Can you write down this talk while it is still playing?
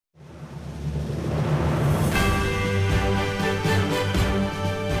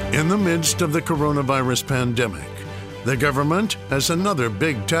In the midst of the coronavirus pandemic, the government has another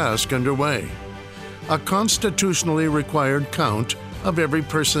big task underway: a constitutionally required count of every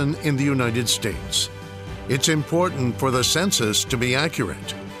person in the United States. It's important for the census to be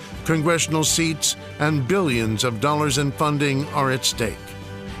accurate. Congressional seats and billions of dollars in funding are at stake.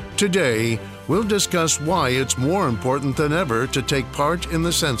 Today, we'll discuss why it's more important than ever to take part in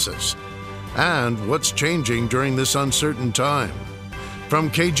the census and what's changing during this uncertain time. From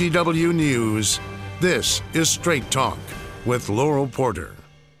KGW News, this is Straight Talk with Laurel Porter.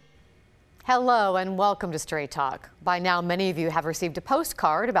 Hello and welcome to Straight Talk. By now, many of you have received a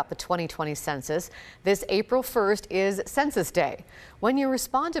postcard about the 2020 census. This April 1st is Census Day. When you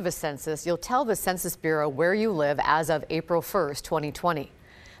respond to a census, you'll tell the Census Bureau where you live as of April 1st, 2020.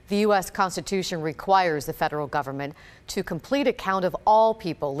 The U.S. Constitution requires the federal government to complete a count of all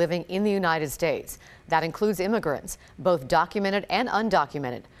people living in the United States. That includes immigrants, both documented and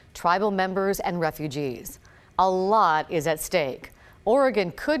undocumented, tribal members and refugees. A lot is at stake.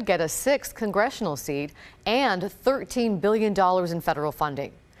 Oregon could get a 6th congressional seat and $13 billion in federal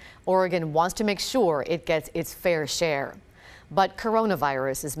funding. Oregon wants to make sure it gets its fair share. But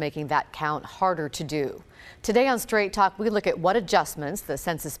coronavirus is making that count harder to do. Today on Straight Talk, we look at what adjustments the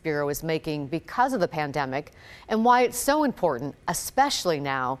Census Bureau is making because of the pandemic and why it's so important, especially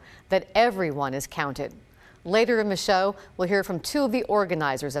now, that everyone is counted. Later in the show, we'll hear from two of the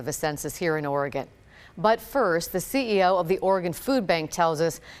organizers of the census here in Oregon. But first, the CEO of the Oregon Food Bank tells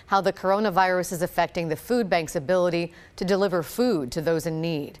us how the coronavirus is affecting the food bank's ability to deliver food to those in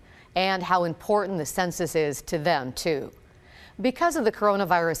need, and how important the census is to them, too. Because of the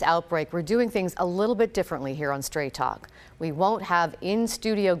coronavirus outbreak, we're doing things a little bit differently here on Straight Talk. We won't have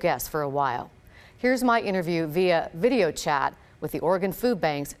in-studio guests for a while. Here's my interview via video chat with the Oregon Food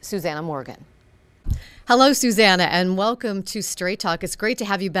Bank's Susanna Morgan. Hello, Susanna, and welcome to Straight Talk. It's great to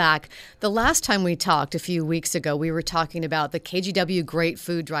have you back. The last time we talked a few weeks ago, we were talking about the KGW Great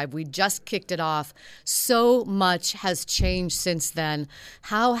Food Drive. We just kicked it off. So much has changed since then.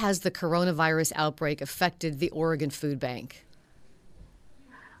 How has the coronavirus outbreak affected the Oregon Food Bank?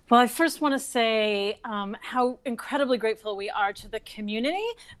 Well, I first want to say how incredibly grateful we are to the community.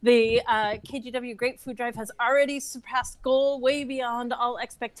 The KGW Great Food Drive has already surpassed goal way beyond all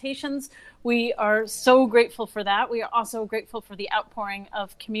expectations. We are so grateful for that. We are also grateful for the outpouring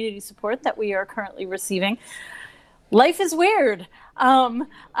of community support that we are currently receiving. Life is weird.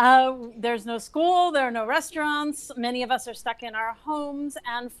 There's no school, there are no restaurants. Many of us are stuck in our homes,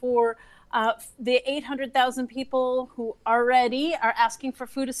 and for the 800,000 people who already are asking for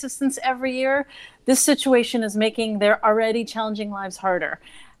food assistance every year, this situation is making their already challenging lives harder.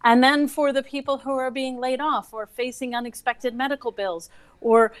 And then for the people who are being laid off or facing unexpected medical bills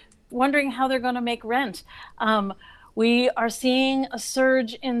or wondering how they're going to make rent, we are seeing a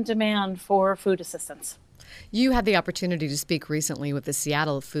surge in demand for food assistance. You had the opportunity to speak recently with the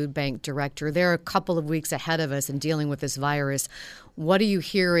Seattle Food Bank director. They're a couple of weeks ahead of us in dealing with this virus. What are you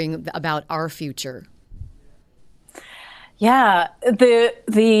hearing about our future? Yeah,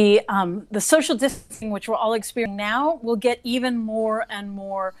 the social distancing, which we're all experiencing now, will get even more and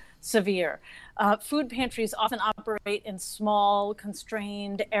more severe. Food pantries often operate in small,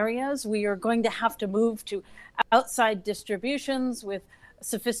 constrained areas. We are going to have to move to outside distributions with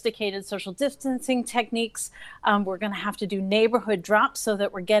sophisticated social distancing techniques. We're going to have to do neighborhood drops so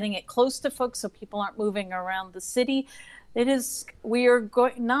that we're getting it close to folks so people aren't moving around the city. We are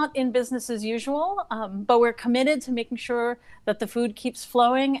not in business as usual, but we're committed to making sure that the food keeps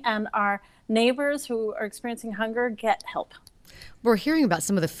flowing and our neighbors who are experiencing hunger get help. We're hearing about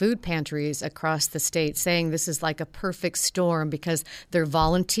some of the food pantries across the state saying this is like a perfect storm because their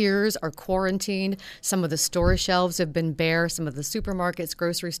volunteers are quarantined. Some of the store shelves have been bare. Some of the supermarkets,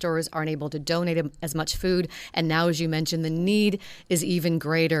 grocery stores aren't able to donate as much food. And now, as you mentioned, the need is even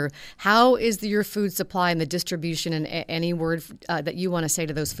greater. How is your food supply and the distribution, and any word that you want to say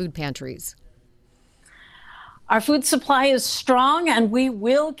to those food pantries? Our food supply is strong, and we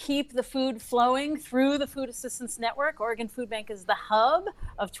will keep the food flowing through the Food Assistance Network. Oregon Food Bank is the hub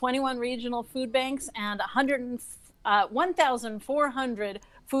of 21 regional food banks and 1,400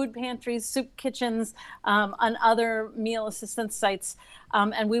 food pantries, soup kitchens, and other meal assistance sites.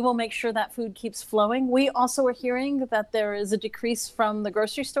 And we will make sure that food keeps flowing. We also are hearing that there is a decrease from the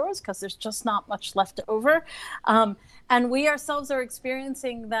grocery stores because there's just not much left over. And we ourselves are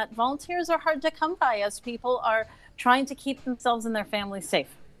experiencing that volunteers are hard to come by as people are trying to keep themselves and their families safe.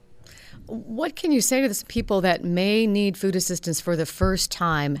 What can you say to those people that may need food assistance for the first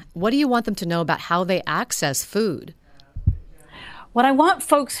time? What do you want them to know about how they access food? What I want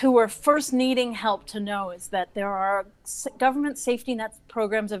folks who are first needing help to know is that there are government safety net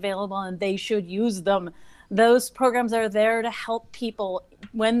programs available and they should use them. Those programs are there to help people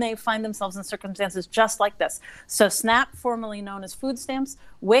when they find themselves in circumstances just like this. So SNAP, formerly known as food stamps,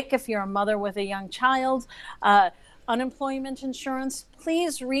 WIC if you're a mother with a young child, unemployment insurance,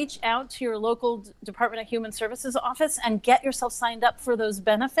 please reach out to your local Department of Human Services office and get yourself signed up for those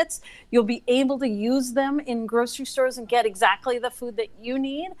benefits. You'll be able to use them in grocery stores and get exactly the food that you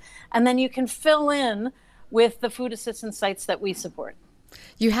need. And then you can fill in with the food assistance sites that we support.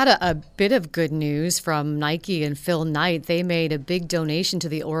 You had a bit of good news from Nike and Phil Knight. They made a big donation to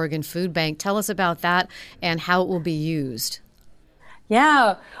the Oregon Food Bank. Tell us about that and how it will be used.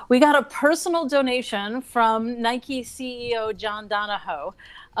 Yeah, we got a personal donation from Nike CEO John Donahoe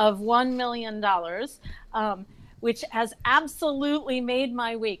of $1 million, which has absolutely made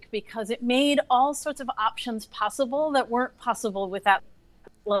my week because it made all sorts of options possible that weren't possible without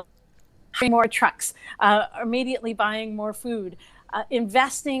more trucks, immediately buying more food.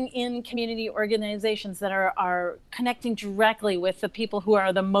 Investing in community organizations that are connecting directly with the people who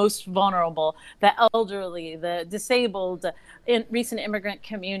are the most vulnerable, the elderly, the disabled, in recent immigrant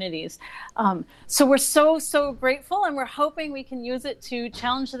communities. So we're so grateful, and we're hoping we can use it to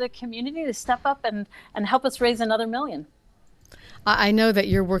challenge the community to step up and help us raise another $1 million. I know that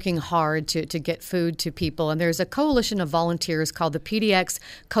you're working hard to get food to people, and there's a coalition of volunteers called the PDX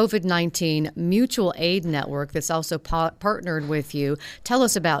COVID-19 Mutual Aid Network that's also partnered with you. Tell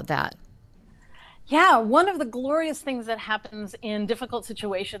us about that. Yeah, one of the glorious things that happens in difficult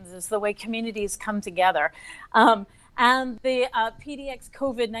situations is the way communities come together. And the PDX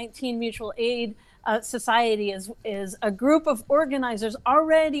COVID-19 Mutual Aid Society is a group of organizers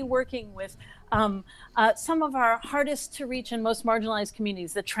already working with some of our hardest to reach and most marginalized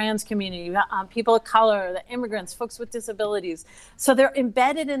communities, the trans community, people of color, the immigrants, folks with disabilities. So they're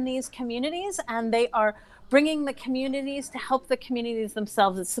embedded in these communities and they are bringing the communities to help the communities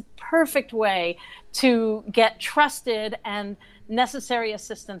themselves. It's the perfect way to get trusted and necessary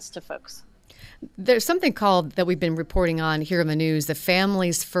assistance to folks. There's something called that we've been reporting on here in the news, the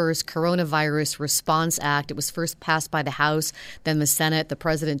Families First Coronavirus Response Act. It was first passed by the House, then the Senate. The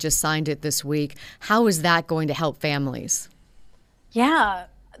president just signed it this week. How is that going to help families? Yeah,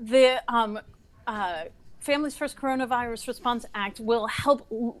 the Families First Coronavirus Response Act will help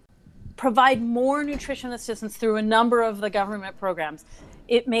provide more nutrition assistance through a number of the government programs.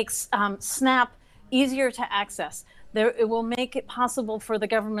 It makes SNAP easier to access. It will make it possible for the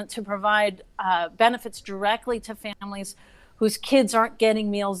government to provide benefits directly to families whose kids aren't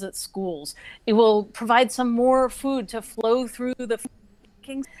getting meals at schools. It will provide some more food to flow through the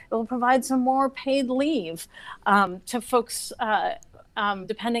rankings. It will provide some more paid leave to folks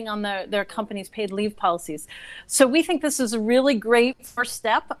depending on their company's paid leave policies. So we think this is a really great first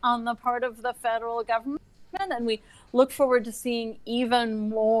step on the part of the federal government, and we look forward to seeing even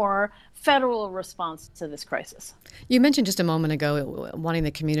more federal response to this crisis. You mentioned just a moment ago wanting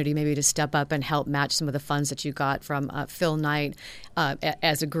the community maybe to step up and help match some of the funds that you got from Phil Knight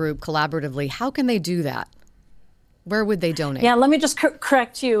as a group collaboratively. How can they do that? Where would they donate? Yeah, let me just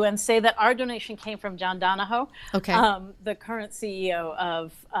correct you and say that our donation came from John Donahoe, okay, the current CEO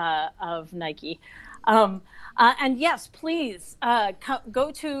of Nike. And yes, please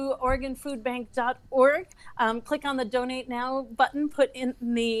go to OregonFoodBank.org, click on the Donate Now button, put in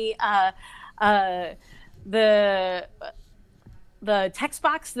the text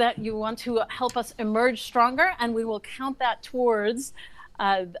box that you want to help us emerge stronger, and we will count that towards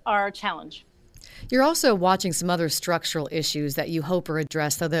our challenge. You're also watching some other structural issues that you hope are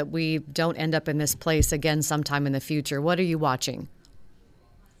addressed so that we don't end up in this place again sometime in the future. What are you watching?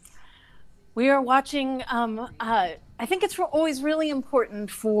 We are watching, I think it's always really important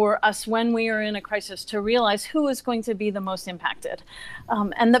for us when we are in a crisis to realize who is going to be the most impacted.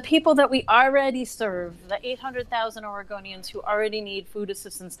 And the people that we already serve, the 800,000 Oregonians who already need food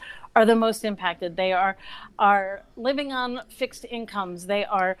assistance, are the most impacted. They are living on fixed incomes. They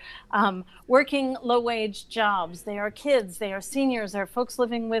are working low-wage jobs. They are kids. They are seniors. They are folks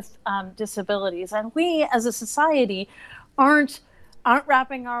living with disabilities. And we as a society aren't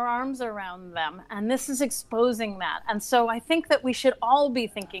wrapping our arms around them. And this is exposing that. And so I think that we should all be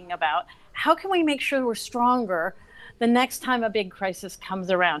thinking about how can we make sure we're stronger the next time a big crisis comes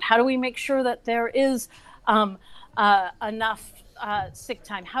around? How do we make sure that there is enough sick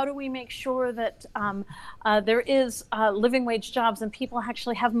time? How do we make sure that there is living wage jobs and people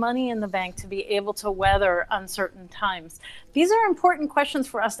actually have money in the bank to be able to weather uncertain times? These are important questions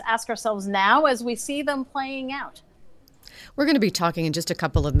for us to ask ourselves now as we see them playing out. We're going to be talking in just a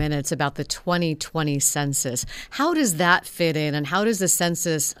couple of minutes about the 2020 census. How does that fit in, and how does the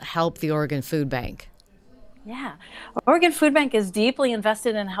census help the Oregon Food Bank? Yeah, Oregon Food Bank is deeply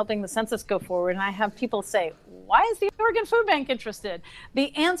invested in helping the census go forward. And I have people say, why is the Oregon Food Bank interested?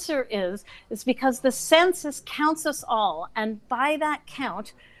 The answer is because the census counts us all. And by that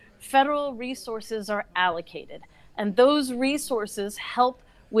count, federal resources are allocated. And those resources help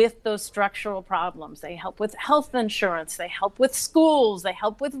with those structural problems. They help with health insurance, they help with schools, they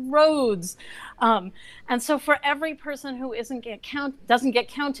help with roads. And so for every person who doesn't get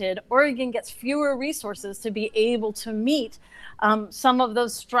counted, Oregon gets fewer resources to be able to meet some of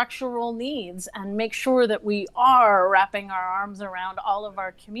those structural needs and make sure that we are wrapping our arms around all of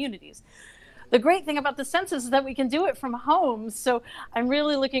our communities. The great thing about the census is that we can do it from home. So I'm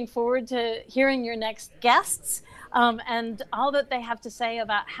really looking forward to hearing your next guests and all that they have to say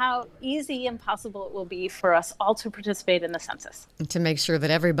about how easy and possible it will be for us all to participate in the census. To make sure that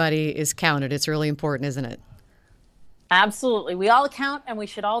everybody is counted. It's really important, isn't it? Absolutely. We all count, and we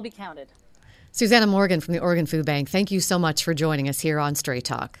should all be counted. Susanna Morgan from the Oregon Food Bank, thank you so much for joining us here on Straight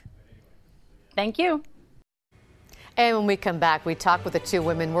Talk. Thank you. And when we come back, we talk with the two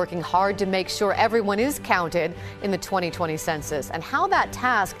women working hard to make sure everyone is counted in the 2020 census and how that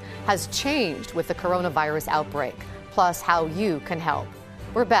task has changed with the coronavirus outbreak, plus how you can help.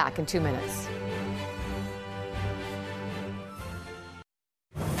 We're back in 2 minutes.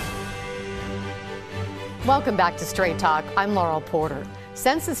 Welcome back to Straight Talk. I'm Laurel Porter.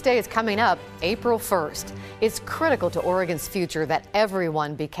 Census Day is coming up April 1st. It's critical to Oregon's future that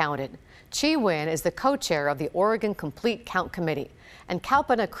everyone be counted. Chi Nguyen is the co-chair of the Oregon Complete Count Committee, and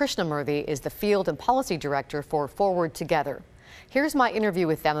Kalpana Krishnamurthy is the field and policy director for Forward Together. Here's my interview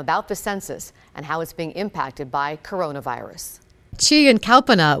with them about the census and how it's being impacted by coronavirus. Chi and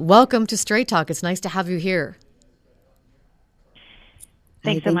Kalpana, welcome to Straight Talk. It's nice to have you here.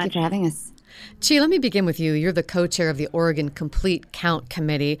 Thanks so much. Thank you for having us. Chi, let me begin with you. You're the co-chair of the Oregon Complete Count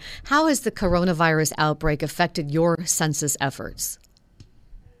Committee. How has the coronavirus outbreak affected your census efforts?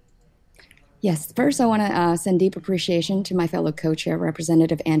 Yes, first I want to send deep appreciation to my fellow co-chair,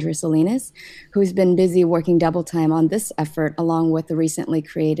 Representative Andrew Salinas, who's been busy working double time on this effort along with the recently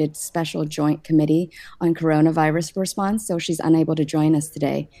created Special Joint Committee on Coronavirus Response, so she's unable to join us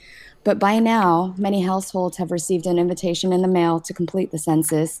today. But by now, many households have received an invitation in the mail to complete the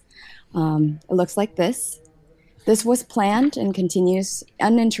census. It looks like this. This was planned and continues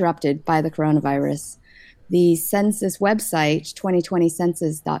uninterrupted by the coronavirus. The census website,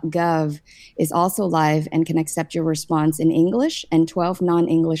 2020census.gov, is also live and can accept your response in English and 12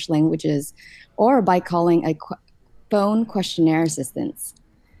 non-English languages, or by calling a phone questionnaire assistance.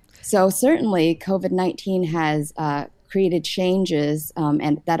 So certainly, COVID-19 has created changes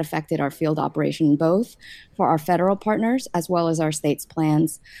and that affected our field operation, both for our federal partners as well as our state's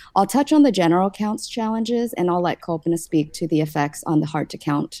plans. I'll touch on the general counts challenges, and I'll let Kalpana speak to the effects on the Hard to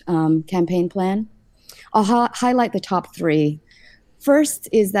Count campaign plan. I'll highlight the top three. First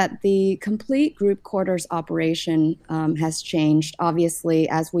is that the complete group quarters operation has changed. Obviously,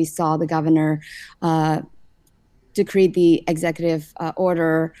 as we saw, the governor decreed the executive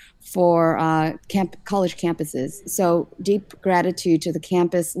order for college campuses. So deep gratitude to the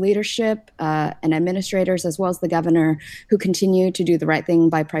campus leadership and administrators, as well as the governor, who continue to do the right thing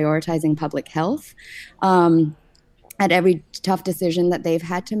by prioritizing public health. At every tough decision that they've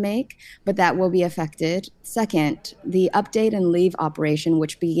had to make, but that will be affected. Second, the update and leave operation,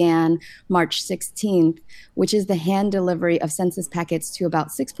 which began March 16th, which is the hand delivery of census packets to about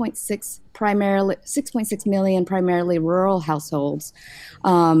 6.6 million primarily rural households,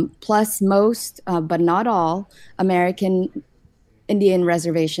 plus most, but not all, American Indian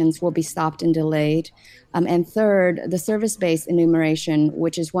reservations will be stopped and delayed. And third, the service-based enumeration,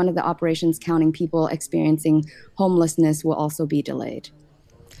 which is one of the operations counting people experiencing homelessness, will also be delayed.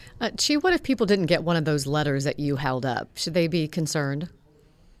 Chi, what if people didn't get one of those letters that you held up? Should they be concerned?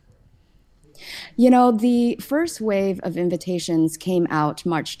 You know, the first wave of invitations came out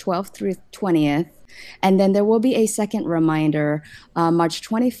March 12th through 20th. And then there will be a second reminder, March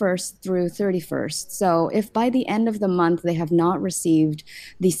 21st through 31st. So if by the end of the month they have not received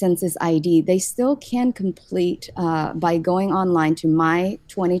the census ID, they still can complete by going online to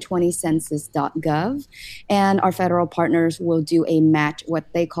my2020census.gov. And our federal partners will do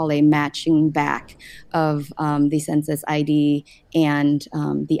what they call a matching back of the census ID and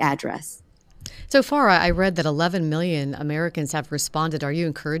the address. So far, I read that 11 million Americans have responded. Are you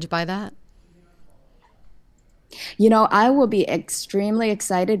encouraged by that? I will be extremely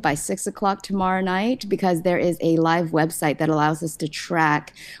excited by 6 o'clock tomorrow night because there is a live website that allows us to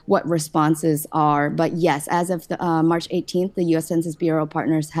track what responses are. But yes, as of March 18th, the U.S. Census Bureau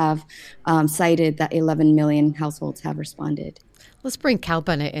partners have cited that 11 million households have responded. Let's bring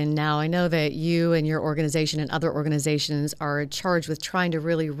Kalpana in now. I know that you and your organization and other organizations are charged with trying to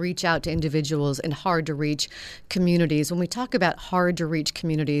really reach out to individuals in hard-to-reach communities. When we talk about hard-to-reach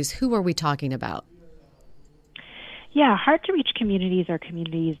communities, who are we talking about? Yeah, hard-to-reach communities are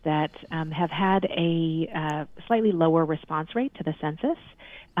communities that have had a slightly lower response rate to the census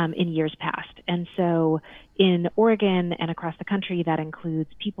in years past. And so in Oregon and across the country, that includes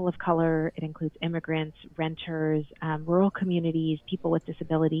people of color, it includes immigrants, renters, rural communities, people with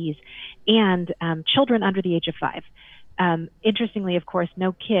disabilities, and children under the age of 5. Interestingly, of course,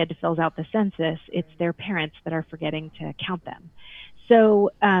 no kid fills out the census. It's their parents that are forgetting to count them. So,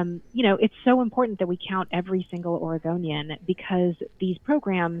 it's so important that we count every single Oregonian because these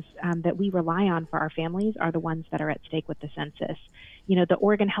programs that we rely on for our families are the ones that are at stake with the census. The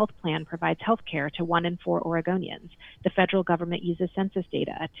Oregon Health Plan provides health care to 1 in 4 Oregonians. The federal government uses census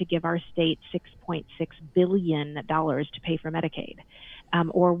data to give our state $6.6 billion to pay for Medicaid.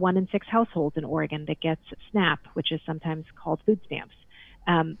 Or 1 in 6 households in Oregon that gets SNAP, which is sometimes called food stamps.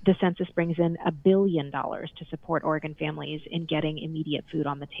 The census brings in $1 billion to support Oregon families in getting immediate food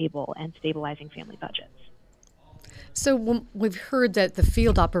on the table and stabilizing family budgets. So we've heard that the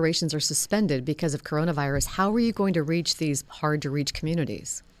field operations are suspended because of coronavirus. How are you going to reach these hard-to-reach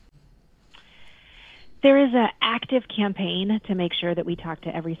communities? There is an active campaign to make sure that we talk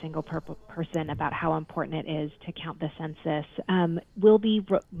to every single person about how important it is to count the census. We'll be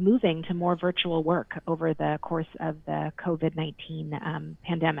moving to more virtual work over the course of the COVID-19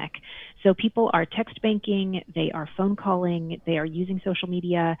 pandemic. So people are text banking, they are phone calling, they are using social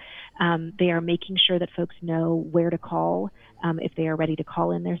media, they are making sure that folks know where to call if they are ready to call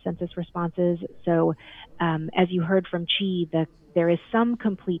in their census responses. So as you heard from Chi, there is some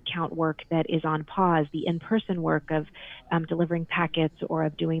complete count work that is on pause, the in-person work of delivering packets or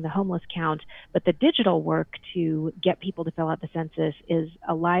of doing the homeless count, but the digital work to get people to fill out the census is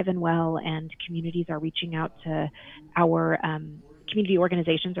alive and well, and communities are reaching out to our community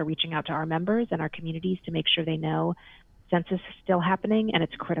organizations are reaching out to our members and our communities to make sure they know census is still happening and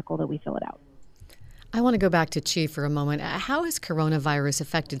it's critical that we fill it out. I want to go back to Chi for a moment. How has coronavirus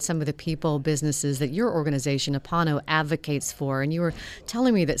affected some of the people, businesses that your organization, Apano, advocates for? And you were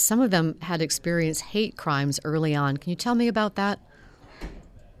telling me that some of them had experienced hate crimes early on. Can you tell me about that?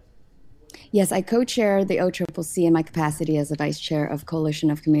 Yes, I co-chair the OCCC in my capacity as the vice chair of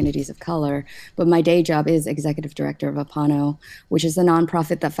Coalition of Communities of Color, but my day job is executive director of Apano, which is a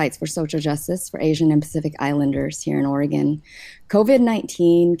nonprofit that fights for social justice for Asian and Pacific Islanders here in Oregon.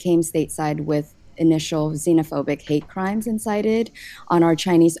 COVID-19 came stateside with initial xenophobic hate crimes incited on our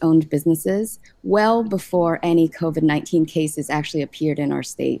Chinese-owned businesses well before any COVID-19 cases actually appeared in our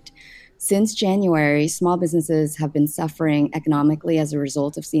state. Since January, small businesses have been suffering economically as a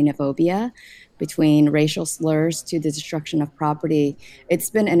result of xenophobia, between racial slurs to the destruction of property.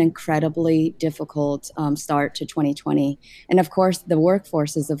 It's been an incredibly difficult start to 2020. And of course, the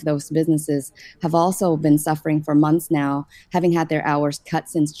workforces of those businesses have also been suffering for months now, having had their hours cut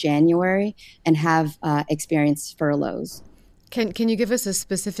since January and have experienced furloughs. Can you give us a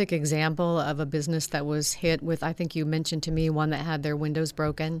specific example of a business that was hit with, I think you mentioned to me, one that had their windows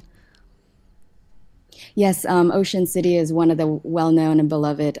broken? Yes, Ocean City is one of the well-known and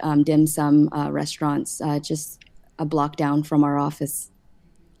beloved dim sum restaurants just a block down from our office.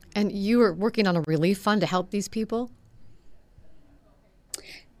 And you were working on a relief fund to help these people?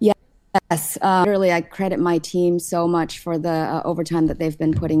 Yes, literally, I credit my team so much for the overtime that they've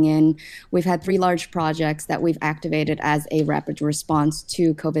been putting in. We've had 3 large projects that we've activated as a rapid response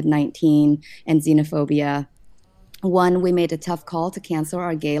to COVID-19 and xenophobia. One, we made a tough call to cancel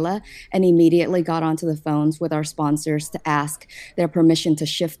our gala and immediately got onto the phones with our sponsors to ask their permission to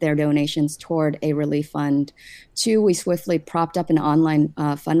shift their donations toward a relief fund. 2, we swiftly propped up an online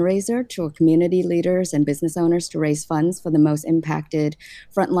fundraiser to community leaders and business owners to raise funds for the most impacted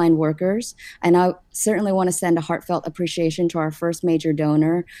frontline workers. And I certainly want to send a heartfelt appreciation to our first major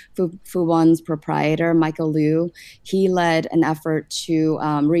donor, Fubon's proprietor, Michael Liu. He led an effort to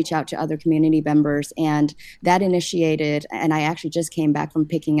reach out to other community members, and that initiated, and I actually just came back from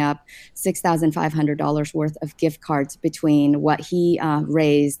picking up $6,500 worth of gift cards between what he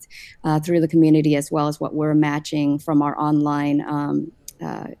raised through the community as well as what we're matching from our online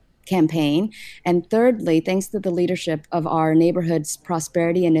campaign. And thirdly, thanks to the leadership of our Neighborhoods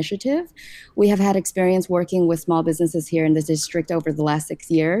Prosperity Initiative, we have had experience working with small businesses here in the district over the last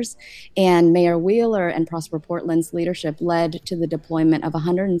 6 years. And Mayor Wheeler and Prosper Portland's leadership led to the deployment of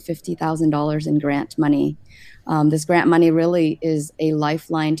 $150,000 in grant money. This grant money really is a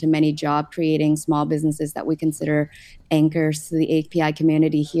lifeline to many job-creating small businesses that we consider anchors to the API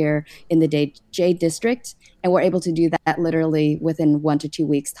community here in the Jade District. And we're able to do that literally within 1 to 2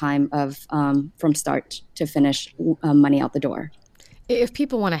 weeks' time of from start to finish, money out the door. If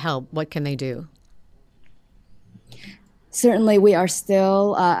people want to help, what can they do? Certainly, we are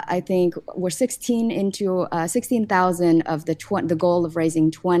still, I think we're 16,000 of the goal of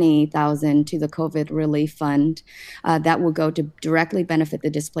raising 20,000 to the COVID relief fund that will go to directly benefit the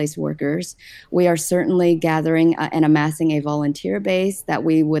displaced workers. We are certainly gathering and amassing a volunteer base that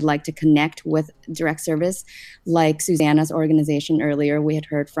we would like to connect with direct service, like Susanna's organization earlier we had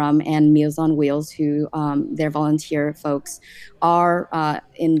heard from, and Meals on Wheels, who their volunteer folks are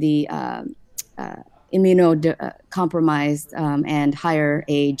in the immunocompromised and higher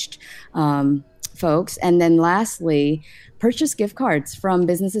aged folks. And then lastly, purchase gift cards from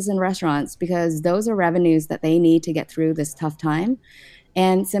businesses and restaurants, because those are revenues that they need to get through this tough time.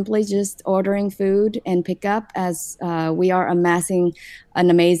 And simply just ordering food and pickup, as we are amassing an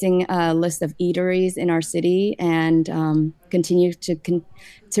amazing list of eateries in our city, and continue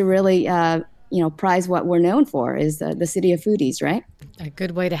to really prize what we're known for, is the city of foodies, right? A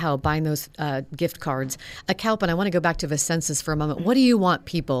good way to help, buying those gift cards. Kalpan, I want to go back to the census for a moment. What do you want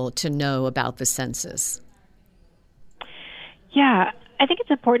people to know about the census? Yeah, I think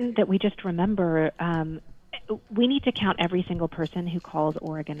it's important that we just remember we need to count every single person who calls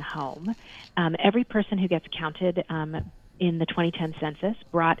Oregon home. Every person who gets counted in the 2010 census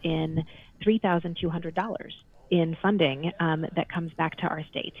brought in $3,200 in funding that comes back to our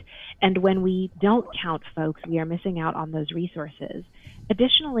state. And when we don't count folks, we are missing out on those resources.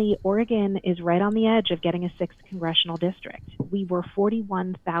 Additionally, Oregon is right on the edge of getting a 6th congressional district. We were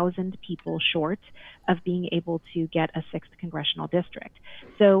 41,000 people short of being able to get a 6th congressional district.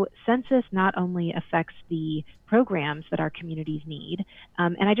 So census not only affects the programs that our communities need,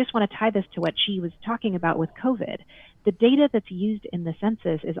 and I just want to tie this to what she was talking about with COVID. The data that's used in the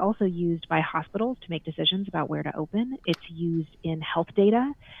census is also used by hospitals to make decisions about where to open. It's used in health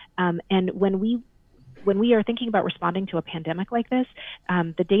data. And when we are thinking about responding to a pandemic like this,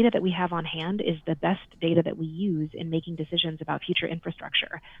 the data that we have on hand is the best data that we use in making decisions about future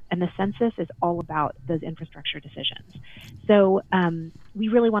infrastructure. And the census is all about those infrastructure decisions. So we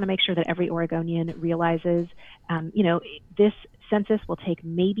really want to make sure that every Oregonian realizes, this census will take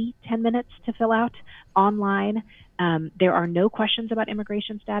maybe 10 minutes to fill out online. There are no questions about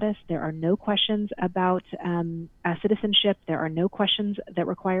immigration status. There are no questions about citizenship. There are no questions that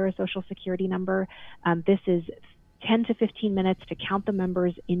require a social security number. This is 10 to 15 minutes to count the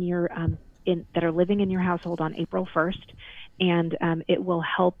members in your that are living in your household on April 1st, and it will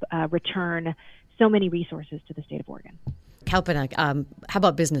help return so many resources to the state of Oregon. Kalpan, how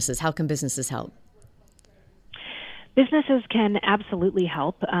about businesses? How can businesses help? Businesses can absolutely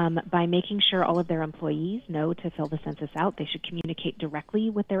help by making sure all of their employees know to fill the census out. They should communicate directly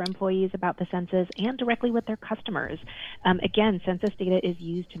with their employees about the census and directly with their customers. Again, census data is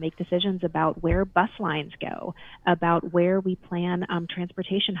used to make decisions about where bus lines go, about where we plan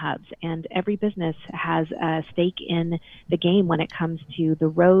transportation hubs, and every business has a stake in the game when it comes to the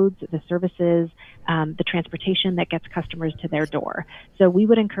roads, the services, the transportation that gets customers to their door. So we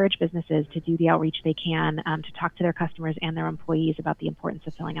would encourage businesses to do the outreach they can to talk to their customers and their employees about the importance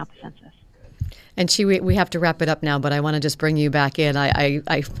of filling out the census. And we have to wrap it up now, but I want to just bring you back in.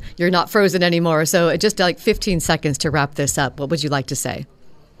 You're not frozen anymore, so just like 15 seconds to wrap this up. What would you like to say?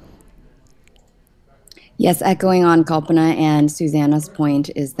 Yes, echoing on Kalpana and Susanna's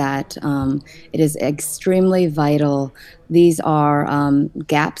point is that it is extremely vital. These are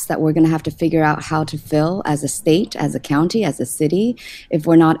gaps that we're going to have to figure out how to fill as a state, as a county, as a city, if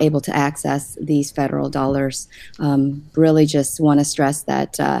we're not able to access these federal dollars. Really just want to stress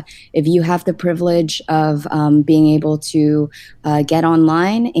that if you have the privilege of being able to get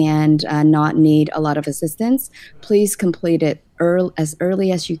online and not need a lot of assistance, please complete it as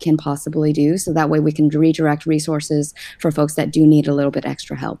early as you can possibly do, so that way we can redirect resources for folks that do need a little bit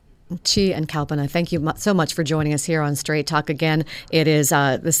extra help. Chi and Kalpana, thank you so much for joining us here on Straight Talk. Again, it is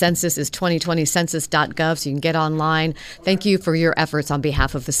the census is 2020census.gov, so you can get online. Thank you for your efforts on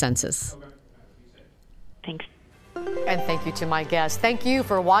behalf of the census. Thanks. And thank you to my guests. Thank you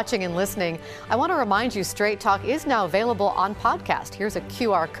for watching and listening. I want to remind you, Straight Talk is now available on podcast. Here's a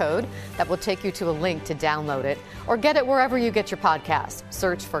QR code that will take you to a link to download it or get it wherever you get your podcasts.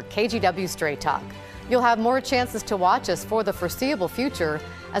 Search for KGW Straight Talk. You'll have more chances to watch us for the foreseeable future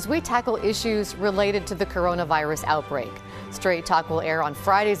as we tackle issues related to the coronavirus outbreak. Straight Talk will air on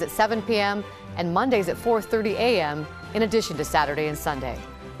Fridays at 7 p.m. and Mondays at 4:30 a.m. in addition to Saturday and Sunday.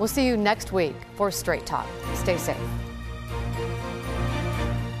 We'll see you next week for Straight Talk. Stay safe.